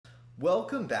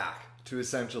Welcome back to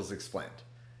Essentials Explained.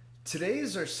 Today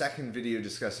is our second video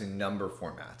discussing number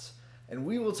formats, and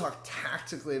we will talk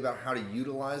tactically about how to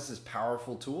utilize this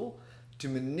powerful tool to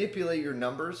manipulate your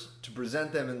numbers to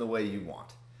present them in the way you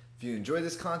want. If you enjoy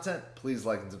this content, please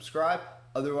like and subscribe.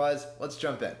 Otherwise, let's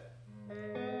jump in.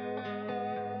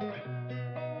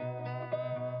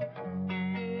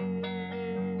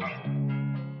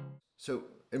 So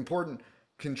important,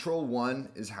 Control 1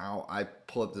 is how I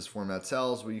pull up this format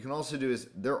cells. What you can also do is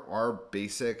there are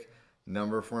basic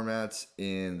number formats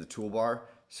in the toolbar.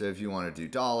 So if you want to do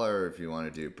dollar, if you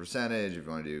want to do percentage, if you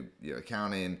want to do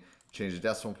accounting, change the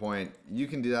decimal point, you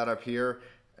can do that up here.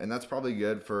 And that's probably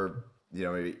good for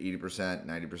maybe 80%,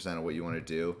 90% of what you want to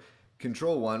do.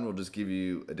 Control 1 will just give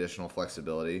you additional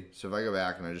flexibility. So if I go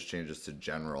back and I just change this to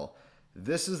general,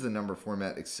 this is the number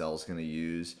format Excel is going to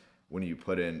use when you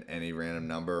put in any random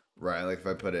number, right? Like if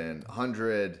I put in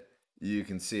 100, you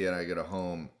can see it. I go to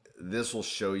home. This will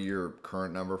show your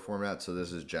current number format. So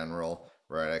this is general,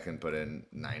 right? I can put in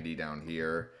 90 down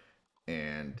here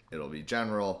and it'll be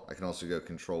general. I can also go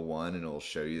Control 1 and it'll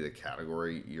show you the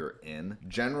category you're in.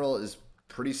 General is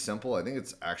pretty simple. I think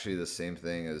it's actually the same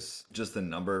thing as just the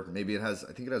number. Maybe I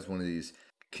think it has one of these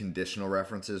conditional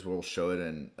references where we'll show it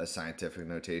in a scientific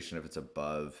notation if it's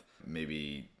above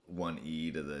maybe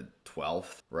 1e to the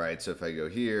 12th, right? So if I go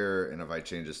here and if I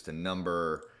change this to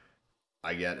number,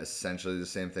 I get essentially the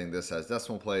same thing. This has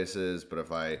decimal places, but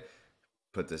if I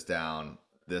put this down,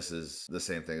 this is the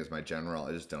same thing as my general.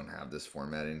 I just don't have this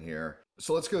format in here.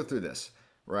 So let's go through this,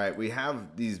 right? We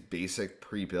have these basic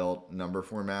pre-built number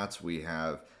formats. We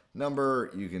have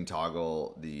number, you can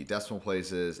toggle the decimal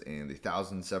places and the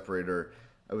thousand separator.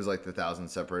 I always like the thousand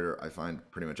separator. I find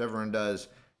pretty much everyone does.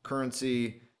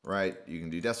 Currency, right? You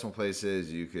can do decimal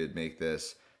places. You could make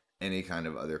this any kind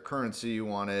of other currency you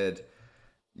wanted.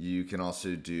 You can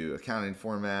also do accounting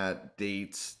format,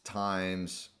 dates,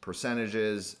 times,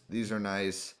 percentages. These are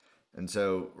nice. And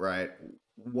so, right,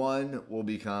 1 will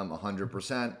become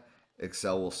 100%.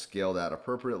 Excel will scale that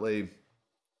appropriately.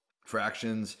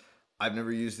 Fractions, I've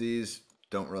never used these.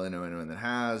 Don't really know anyone that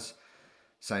has.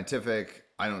 Scientific,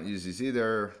 I don't use these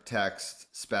either.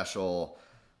 Text, special,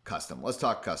 custom. Let's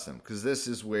talk custom because this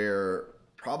is where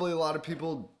probably a lot of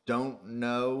people don't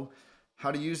know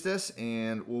how to use this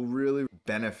and will really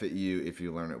benefit you if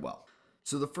you learn it well.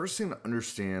 So the first thing to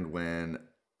understand when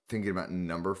thinking about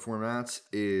number formats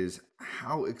is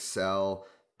how Excel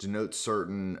denotes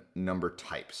certain number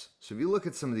types. So if you look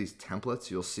at some of these templates,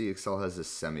 you'll see Excel has a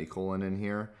semicolon in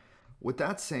here. What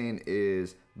that's saying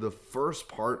is the first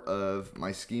part of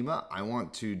my schema, I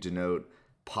want to denote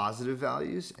positive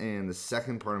values, and the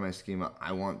second part of my schema,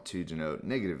 I want to denote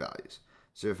negative values.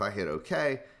 So if I hit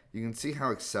OK, you can see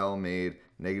how Excel made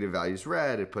negative values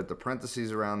red. It put the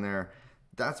parentheses around there.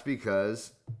 That's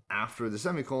because after the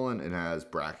semicolon, it has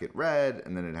bracket red,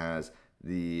 and then it has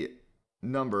the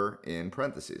number in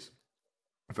parentheses.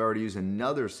 If I were to use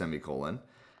another semicolon,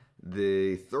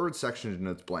 the third section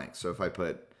denotes blank. So if I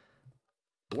put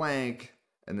blank,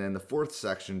 and then the fourth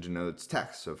section denotes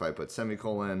text. So if I put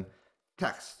semicolon,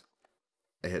 text,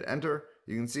 I hit enter,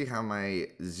 you can see how my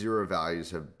 0 values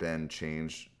have been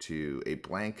changed to a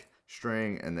blank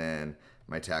string, and then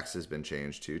my text has been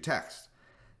changed to text.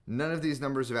 None of these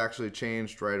numbers have actually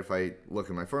changed, right? If I look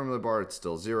at my formula bar, it's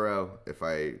still 0. If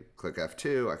I click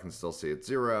F2, I can still see it's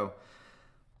 0.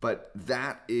 But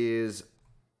that is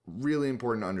really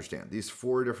important to understand. These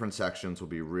 4 different sections will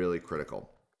be really critical.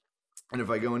 And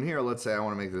if I go in here, let's say I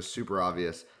want to make this super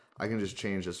obvious, I can just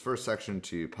change this first section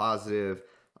to positive.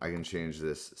 I can change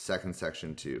this second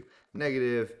section to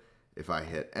negative if I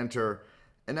hit enter.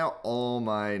 And now all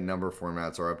my number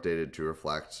formats are updated to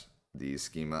reflect the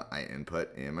schema I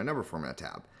input in my number format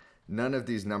tab. None of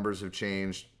these numbers have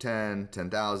changed. 10,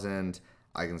 10,000.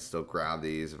 I can still grab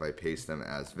these. If I paste them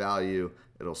as value,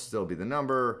 it'll still be the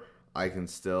number. I can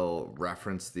still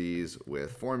reference these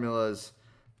with formulas.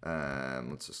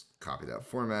 Let's just copy that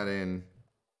format in.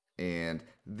 And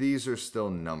these are still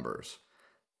numbers,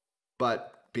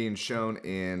 but being shown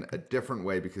in a different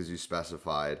way because you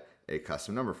specified a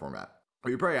custom number format. What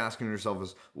you're probably asking yourself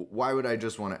is, why would I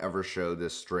just want to ever show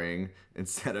this string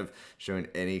instead of showing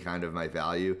any kind of my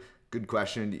value? Good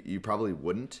question. You probably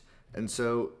wouldn't. And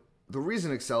so the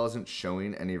reason Excel isn't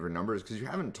showing any of your numbers is because you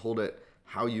haven't told it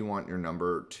how you want your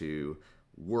number to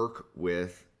work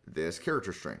with this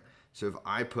character string. So if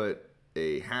I put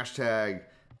a hashtag,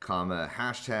 comma,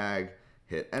 hashtag,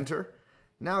 hit enter,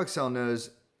 now Excel knows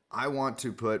I want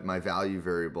to put my value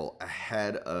variable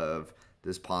ahead of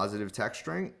this positive text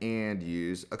string and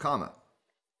use a comma.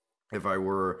 If I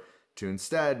were to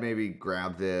instead maybe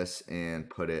grab this and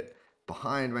put it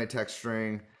behind my text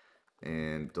string,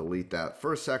 and delete that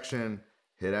first section,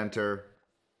 hit enter.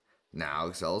 Now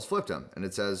Excel has flipped them and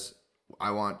it says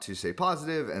I want to say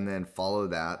positive and then follow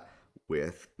that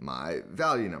with my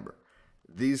value number.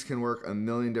 These can work a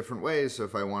million different ways. So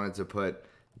if I wanted to put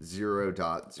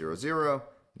 0.00,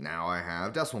 now I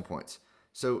have decimal points.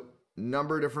 So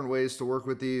number of different ways to work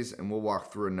with these, and we'll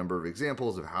walk through a number of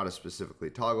examples of how to specifically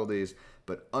toggle these,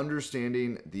 but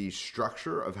understanding the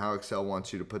structure of how Excel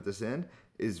wants you to put this in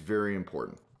is very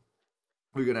important.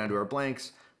 We go down to our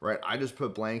blanks, right? I just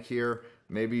put blank here.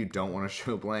 Maybe you don't want to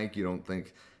show blank. You don't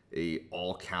think a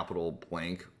all capital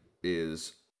blank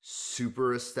is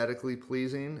super aesthetically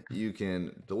pleasing. You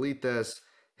can delete this,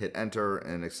 hit enter,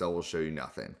 and Excel will show you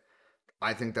nothing.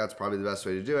 I think that's probably the best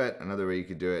way to do it. Another way you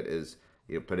could do it is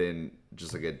put in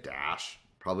just like a dash,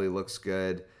 probably looks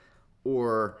good.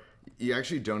 Or you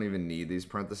actually don't even need these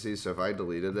parentheses. So if I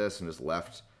deleted this and just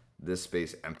left this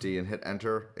space empty and hit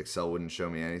enter, Excel wouldn't show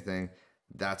me anything.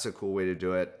 That's a cool way to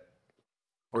do it.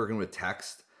 Working with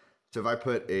text. So if I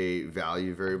put a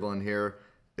value variable in here,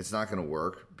 it's not going to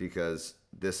work because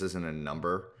this isn't a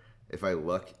number. If I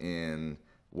look in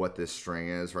what this string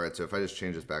is, right? So if I just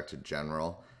change this back to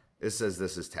general, it says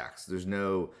this is text. There's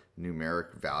no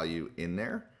numeric value in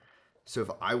there. So if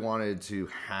I wanted to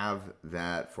have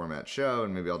that format show,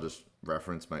 and maybe I'll just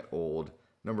reference my old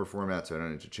number format so I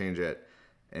don't need to change it,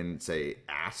 and say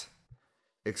at,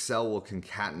 Excel will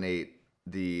concatenate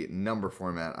the number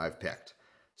format I've picked.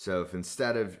 So if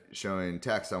instead of showing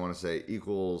text, I want to say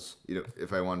equals,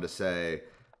 if I wanted to say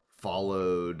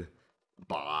followed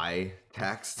by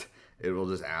text, it will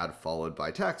just add followed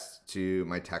by text to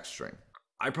my text string.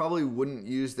 I probably wouldn't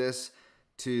use this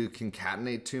to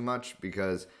concatenate too much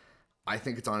because I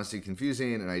think it's honestly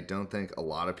confusing and I don't think a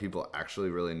lot of people actually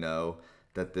really know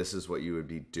that this is what you would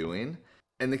be doing.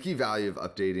 And the key value of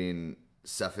updating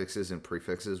suffixes and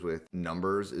prefixes with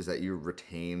numbers is that you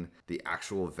retain the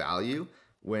actual value.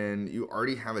 When you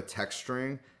already have a text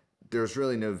string, there's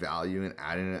really no value in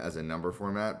adding it as a number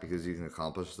format because you can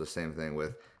accomplish the same thing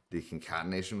with the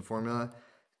concatenation formula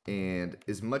and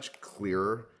is much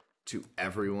clearer to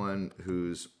everyone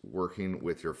who's working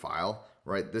with your file,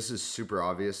 right? This is super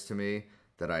obvious to me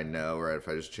that I know, right? If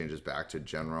I just change this back to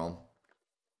general,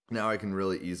 now I can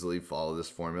really easily follow this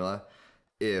formula.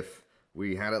 If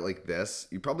we had it like this,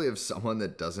 you probably have someone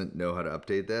that doesn't know how to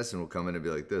update this and will come in and be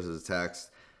like, this is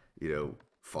text,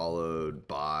 followed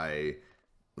by,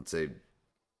 let's say,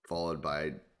 followed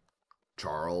by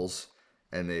Charles,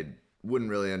 and they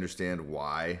wouldn't really understand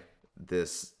why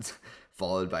this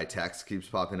followed by text keeps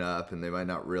popping up, and they might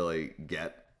not really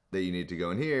get that you need to go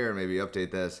in here and maybe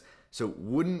update this. So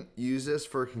wouldn't use this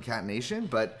for concatenation,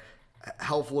 but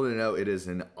helpful to know it is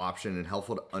an option and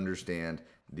helpful to understand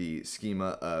the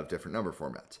schema of different number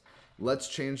formats. Let's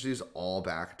change these all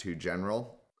back to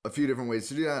general. A few different ways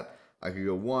to do that. I could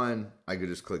go 1, I could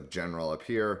just click general up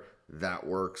here. That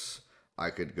works.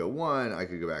 I could go 1, I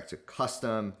could go back to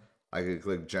custom. I could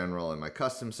click general in my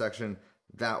custom section.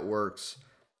 That works.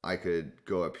 I could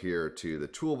go up here to the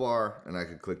toolbar and I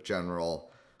could click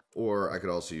general, or I could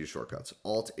also use shortcuts.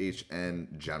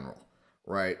 Alt-HN general,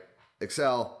 right?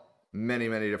 Excel, many,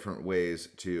 many different ways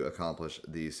to accomplish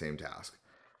the same task.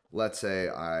 Let's say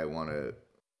I want to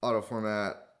auto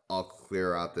format. I'll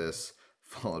clear out this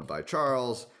followed by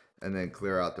Charles and then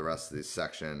clear out the rest of this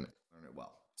section. Learn it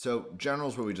well. So general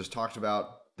is what we just talked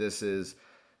about. This is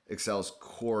Excel's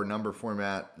core number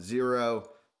format, 0.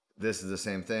 This is the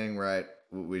same thing, right?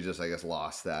 We just, I guess,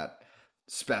 lost that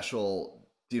special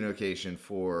denotation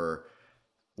for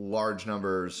large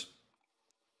numbers,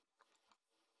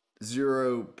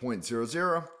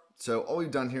 0.00. So all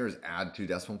we've done here is add 2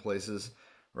 decimal places,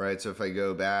 right? So if I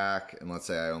go back and let's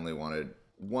say I only wanted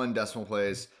 1 decimal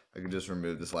place, I can just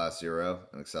remove this last 0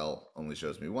 and Excel only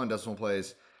shows me 1 decimal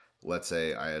place. Let's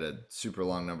say I had a super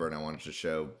long number and I wanted to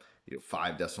show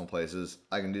 5 decimal places.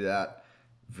 I can do that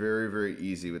very, very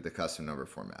easy with the custom number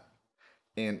format.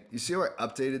 And you see how I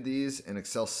updated these and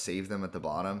Excel saved them at the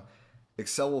bottom?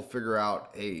 Excel will figure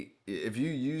out, hey, if you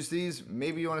use these,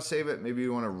 maybe you want to save it, maybe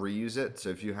you want to reuse it. So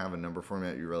if you have a number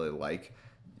format you really like,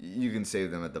 you can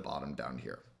save them at the bottom down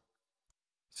here.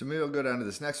 So maybe I'll go down to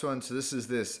this next one. So this is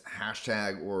this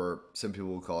hashtag, or some people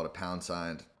will call it a pound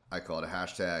sign. I call it a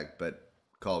hashtag, but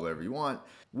call it whatever you want.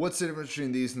 What's the difference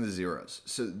between these and the zeros?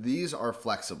 So these are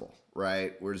flexible,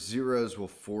 right? Where zeros will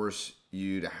force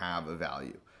you to have a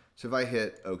value. So if I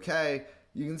hit OK,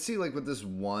 you can see like with this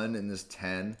 1 and this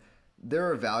 10, there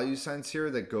are value signs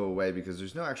here that go away because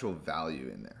there's no actual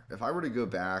value in there. If I were to go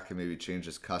back and maybe change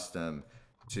this custom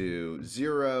to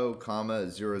 0,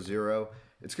 0, 0,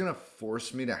 it's going to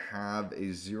force me to have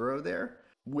a 0 there.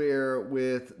 Where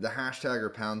with the hashtag or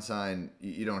pound sign,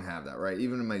 you don't have that, right?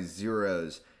 Even in my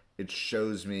zeros, it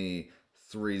shows me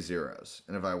 3 zeros.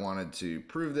 And if I wanted to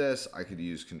prove this, I could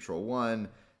use control one.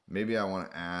 Maybe I want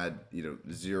to add,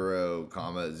 0,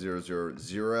 comma, 0, 0,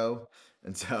 0.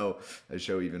 And so I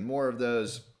show even more of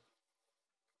those.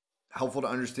 Helpful to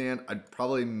understand. I'd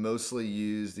probably mostly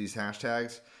use these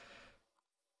hashtags.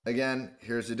 Again,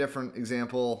 here's a different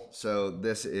example. So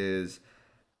this is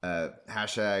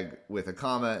hashtag with a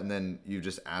comma, and then you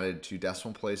just added 2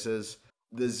 decimal places.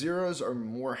 The zeros are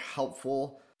more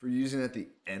helpful for using at the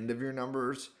end of your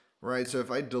numbers, right? So if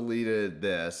I deleted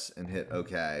this and hit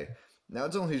OK, now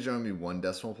it's only showing me 1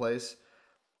 decimal place.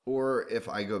 Or if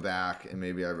I go back and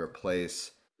maybe I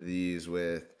replace these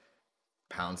with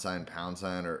pound sign,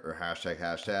 or hashtag,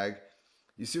 hashtag,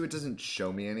 you see it doesn't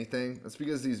show me anything. That's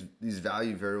because these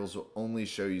value variables will only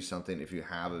show you something if you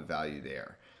have a value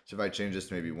there. So if I change this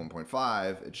to maybe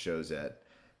 1.5, it shows it.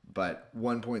 But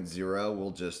 1.0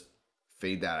 will just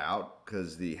fade that out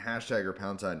because the hashtag or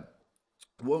pound sign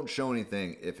won't show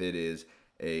anything if it is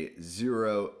a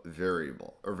zero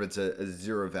variable, or if it's a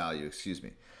zero value, excuse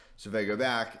me. So if I go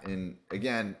back and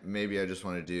again, maybe I just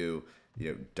want to do,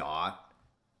 dot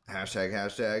hashtag,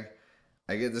 hashtag,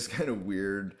 I get this kind of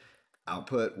weird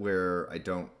output where I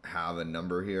don't have a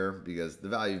number here because the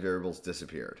value variables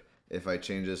disappeared. If I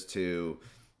change this to,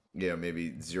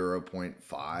 maybe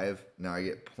 0.5, now I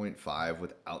get 0.5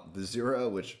 without the zero,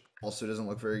 which also doesn't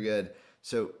look very good.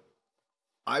 So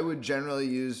I would generally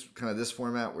use kind of this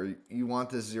format where you want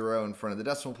this zero in front of the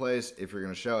decimal place if you're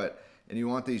going to show it, and you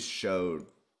want these showed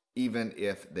even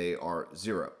if they are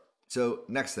zero. So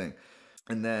next thing,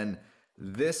 and then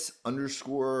this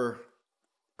underscore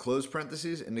close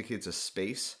parentheses indicates a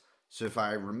space. So if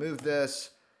I remove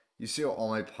this, you see all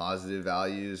my positive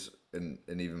values and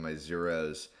even my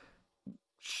zeros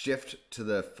shift to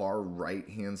the far right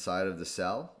hand side of the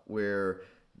cell where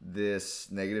this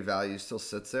negative value still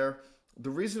sits there. The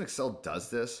reason Excel does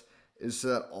this is so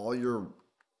that all your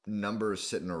numbers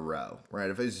sit in a row, right?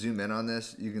 If I zoom in on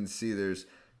this, you can see there's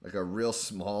like a real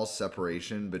small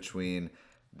separation between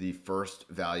the first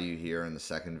value here and the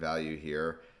second value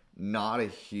here. Not a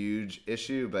huge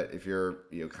issue, but if you're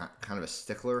kind of a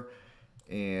stickler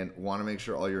and want to make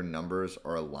sure all your numbers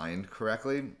are aligned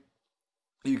correctly,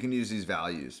 you can use these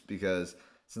values because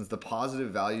since the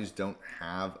positive values don't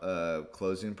have a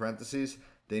closing parentheses,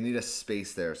 they need a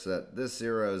space there so that this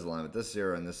zero is aligned with this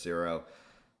zero and this zero.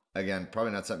 Again,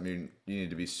 probably not something you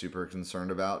need to be super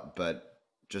concerned about, but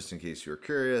just in case you're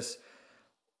curious.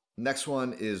 Next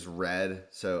one is red.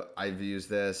 So I've used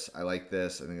this. I like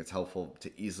this. I think it's helpful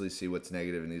to easily see what's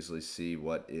negative and easily see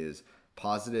what is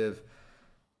positive.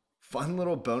 Fun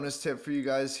little bonus tip for you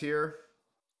guys here.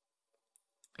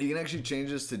 You can actually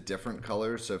change this to different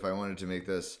colors. So if I wanted to make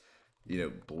this,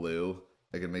 blue,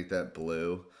 I could make that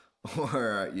blue.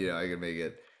 Or, I could make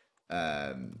it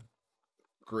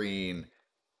green.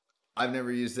 I've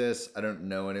never used this. I don't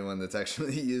know anyone that's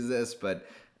actually used this, but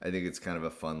I think it's kind of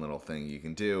a fun little thing you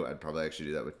can do. I'd probably actually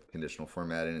do that with conditional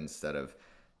formatting instead of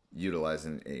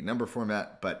utilizing a number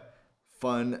format, but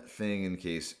fun thing in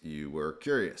case you were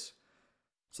curious.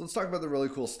 So let's talk about the really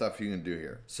cool stuff you can do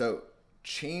here. So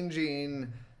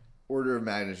changing order of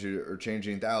magnitude or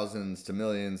changing thousands to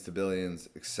millions to billions,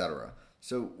 etc.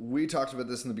 So we talked about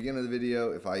this in the beginning of the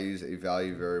video. If I use a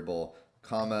value variable,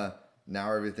 comma,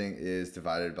 now everything is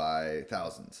divided by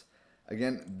thousands.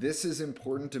 Again, this is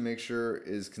important to make sure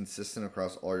is consistent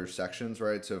across all your sections,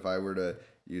 right? So if I were to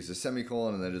use a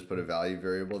semicolon and then just put a value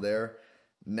variable there,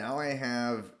 now I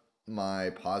have my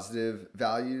positive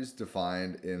values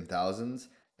defined in thousands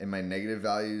and my negative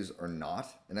values are not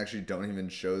and actually don't even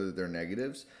show that they're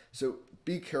negatives. So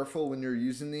be careful when you're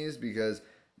using these because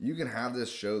you can have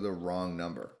this show the wrong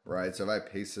number, right? So if I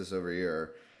paste this over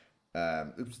here,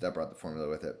 oops, that brought the formula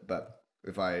with it. But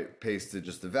if I pasted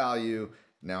just the value,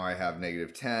 now I have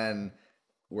 -10,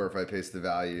 where if I paste the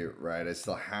value, right, I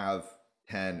still have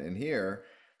 10 in here,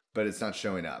 but it's not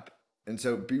showing up. And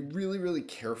so be really, really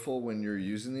careful when you're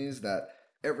using these that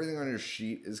everything on your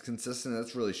sheet is consistent.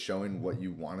 That's really showing what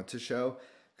you want it to show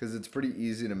because it's pretty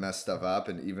easy to mess stuff up.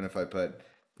 And even if I put,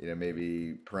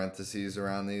 maybe parentheses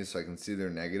around these so I can see they're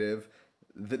negative,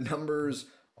 the numbers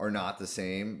are not the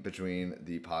same between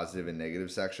the positive and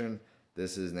negative section.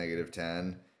 This is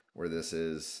 -10, where this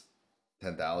is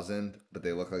 10,000, but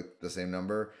they look like the same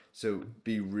number. So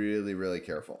be really, really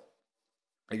careful.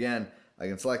 Again, I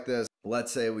can select this.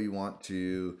 Let's say we want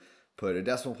to put a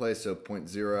decimal place, so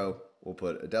 0.0, we'll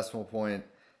put a decimal point.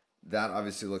 That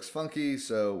obviously looks funky,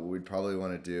 so what we'd probably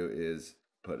want to do is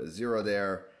put a 0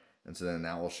 there, and so then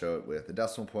that will show it with a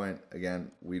decimal point.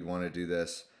 Again, we'd want to do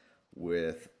this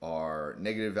with our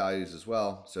negative values as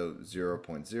well. So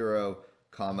 0.0,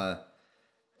 comma,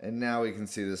 and now we can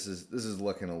see this is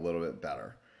looking a little bit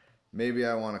better. Maybe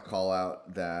I want to call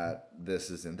out that this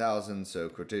is in thousands, so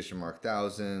quotation mark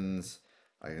thousands.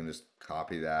 I can just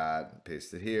copy that and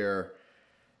paste it here.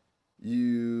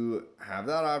 You have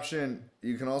that option.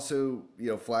 You can also,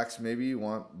 flex. Maybe you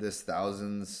want this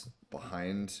thousands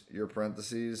behind your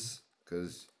parentheses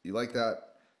because you like that.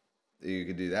 You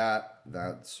could do that.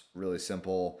 That's really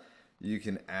simple. You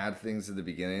can add things at the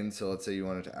beginning. So let's say you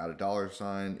wanted to add a dollar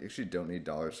sign. You actually don't need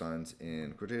dollar signs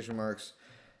in quotation marks.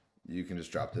 You can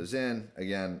just drop those in.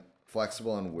 Again,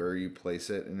 flexible on where you place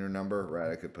it in your number,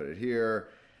 right? I could put it here.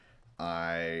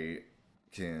 I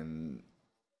can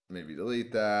maybe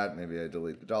delete that. Maybe I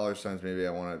delete the dollar signs. Maybe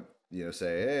I want to,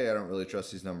 say, hey, I don't really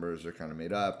trust these numbers. They're kind of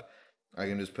made up. I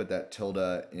can just put that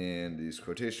tilde in these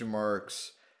quotation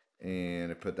marks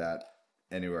and I put that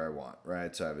anywhere I want,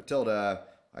 right? So I have a tilde.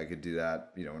 I could do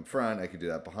that, in front. I could do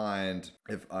that behind.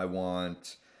 If I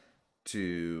want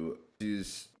to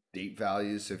use date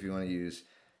values, so if you want to use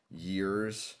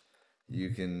years, you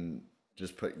can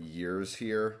just put years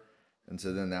here. And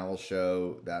so then that will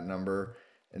show that number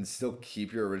and still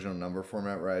keep your original number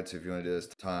format, right? So if you want to do this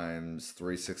times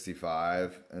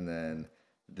 365 and then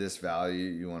this value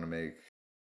you want to make,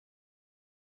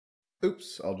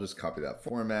 I'll just copy that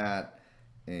format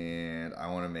and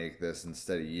I want to make this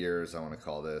instead of years, I want to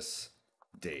call this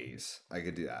days. I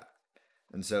could do that.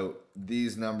 And so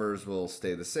these numbers will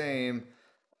stay the same.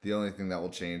 The only thing that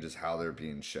will change is how they're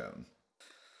being shown.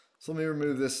 So let me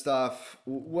remove this stuff.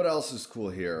 What else is cool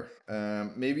here?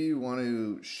 Maybe you want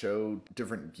to show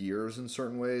different gears in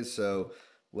certain ways. So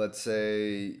let's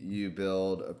say you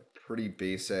build a pretty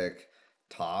basic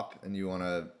top and you want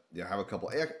to have a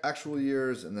couple actual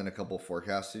years and then a couple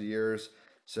forecasted years.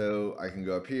 So I can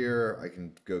go up here, I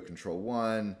can go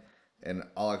Control-1, and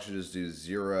I'll actually just do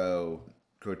 0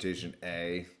 quotation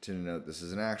A to denote this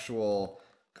is an actual,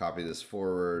 copy this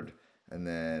forward, and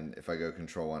then if I go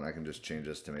Control-1, I can just change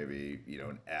this to maybe,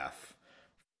 an F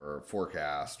or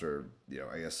forecast, or,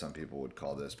 I guess some people would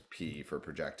call this P for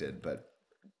projected, but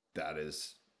that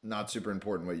is not super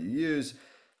important what you use.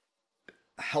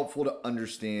 Helpful to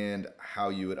understand how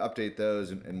you would update those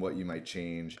and what you might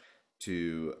change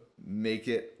to make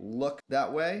it look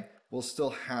that way while still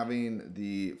having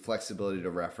the flexibility to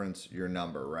reference your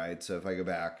number, right? So if I go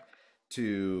back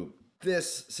to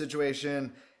this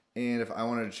situation and if I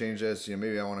wanted to change this,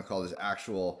 maybe I want to call this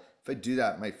actual. If I do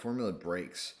that, my formula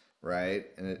breaks, right?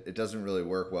 And it doesn't really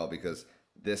work well because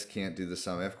this can't do the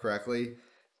sum if correctly.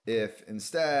 If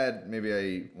instead, maybe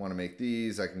I want to make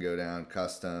these, I can go down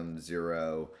custom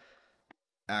 0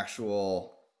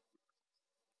 actual.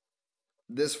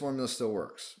 This formula still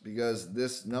works because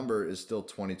this number is still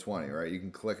 2020, right? You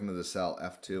can click into the cell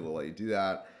F2 will let you do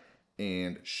that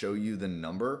and show you the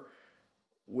number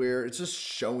where it's just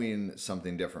showing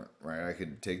something different, right? I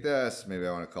could take this, maybe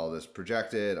I want to call this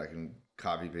projected. I can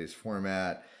copy paste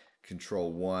format,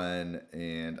 Control-1,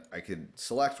 and I could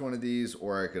select one of these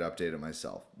or I could update it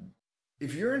myself.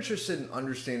 If you're interested in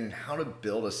understanding how to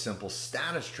build a simple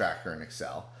status tracker in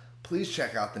Excel, please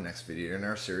check out the next video in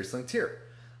our series linked here.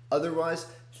 Otherwise,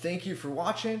 thank you for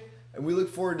watching, and we look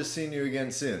forward to seeing you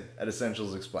again soon at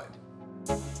Essentials Explained.